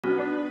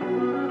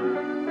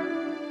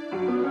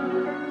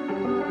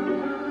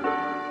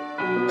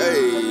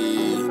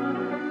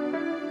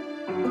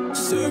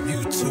serve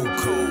you too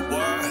cold,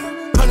 boy.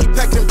 Honey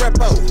packing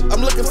repo, I'm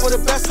looking for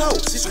the best hoe.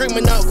 She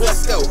screaming out,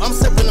 let's go. I'm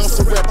sipping on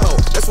some repo.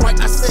 That's right,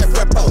 I said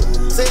repo.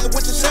 Say it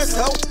with your chest,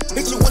 hoe.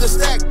 Hit you with a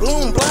stack,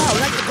 bloom, blow,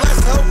 like the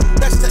glass hoe.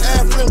 That's the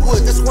African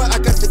wood, that's where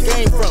I got the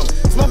game from.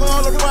 Smoking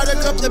all the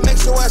product up that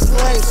makes your ass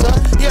lame, son.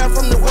 Yeah, I'm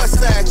from the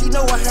Westside, you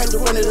know I had to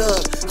run it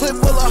up. Clip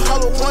full of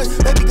hollow points,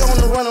 they be going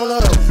to run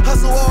on up.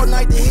 Hustle all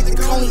night to hit the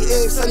coney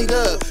egg, sunny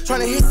dub.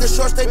 Trying to hit the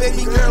short stay,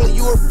 baby girl, and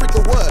you a freak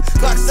or what?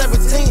 Glock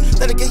 17,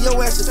 that'll get your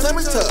ass a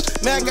stomach tuck.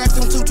 Man, I got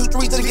them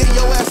 223s that'll get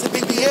your ass a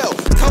BBL.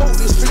 Cold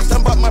these streets,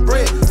 I'm about my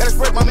bread. Gotta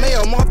spread my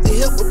mail, I'm off the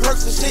hip with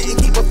perks and shit and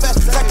keep a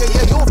fast stacker.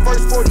 Yeah, you a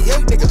first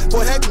 48 nigga.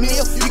 For a happy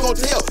meal, you gon'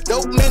 tell.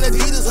 Dope man,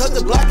 Adidas, hug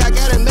the block, I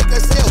gotta make a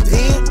sale.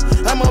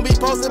 Then I'm gonna be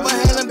posted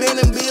behind them in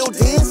them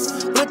buildings.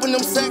 Flipping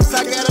them sacks,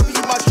 I gotta be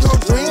my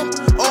children.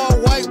 All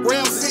white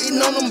rims, sitting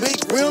on them big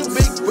rim,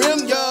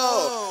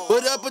 yo.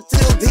 But up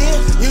until then,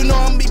 you know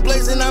I'm be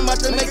blazing, I'm about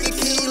to make a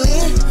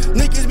killing.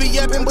 Niggas be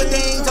yapping, but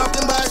they ain't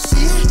talking about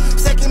shit.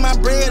 Second my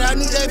bread, I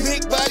need that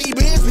big body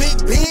bitch,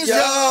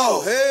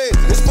 yo. Hey,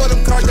 it's for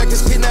them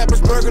carjackers,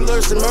 kidnappers,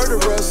 burglars, and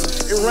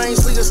murderers. It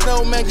rains, sleet, or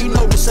snow, man, you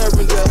know we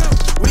serving ya.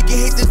 We can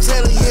hit the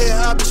telly,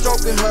 yeah, I'll be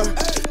stroking her.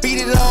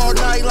 Beat it all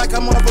night like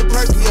I'm off a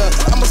perky,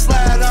 I'ma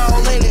slide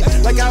all in it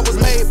like I was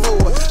made for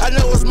it. I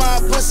know it's my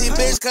pussy,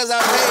 bitch, cause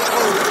I paid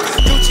for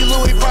it. Gucci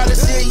Louis Prada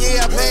shit,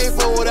 yeah, I paid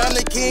for it. I'm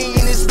the king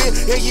in this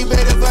bitch, yeah, you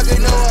better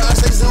fucking know it. I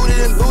stay zooted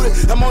and booted,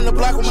 I'm on the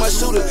block with my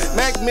shooter.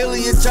 Mac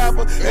Million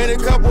chopper and a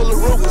couple of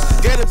Rubers.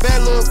 Get a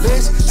bad little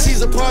bitch,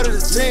 she's a part of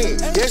the team.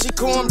 Yeah, she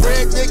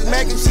cornbread, thick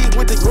mac and cheese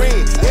with the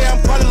green. Yeah,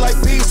 I'm party like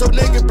peas, so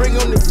nigga bring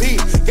on the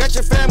beat. Got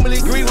your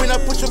family green when I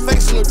put your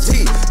face in the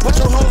tea. Put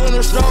your hoes on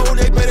the snow,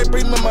 they better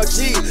bring me my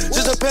cheese.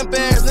 Just a pimp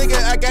ass nigga,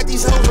 I got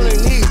these hoes on their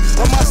knees.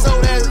 On my soul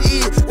that's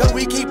E, cause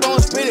we keep on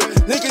spinning.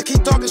 Niggas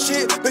keep talking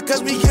shit because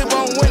we keep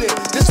on winning.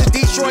 This a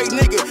Detroit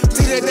nigga,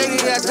 see that day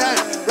that time.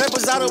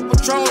 Rappers out of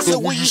Patron, so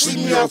when you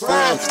see me I'm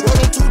fine. Roll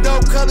them two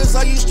dope colors,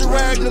 I used to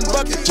ride in the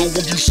bucket. So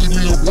when you see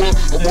me or what,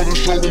 I'm on the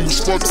showroom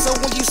is fucking. So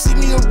when you see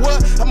me or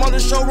what, I'm on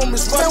the showroom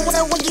is fucking.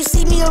 So when you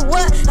see me or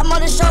what, I'm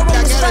on the showroom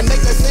is fucking. I gotta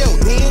make a sale,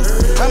 then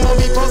I'm gonna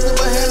be posted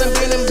behind them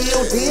in them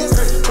buildings.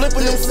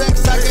 Flipping them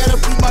sacks, I gotta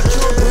be my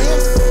children.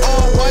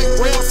 All white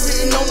rims,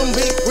 sitting on them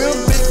big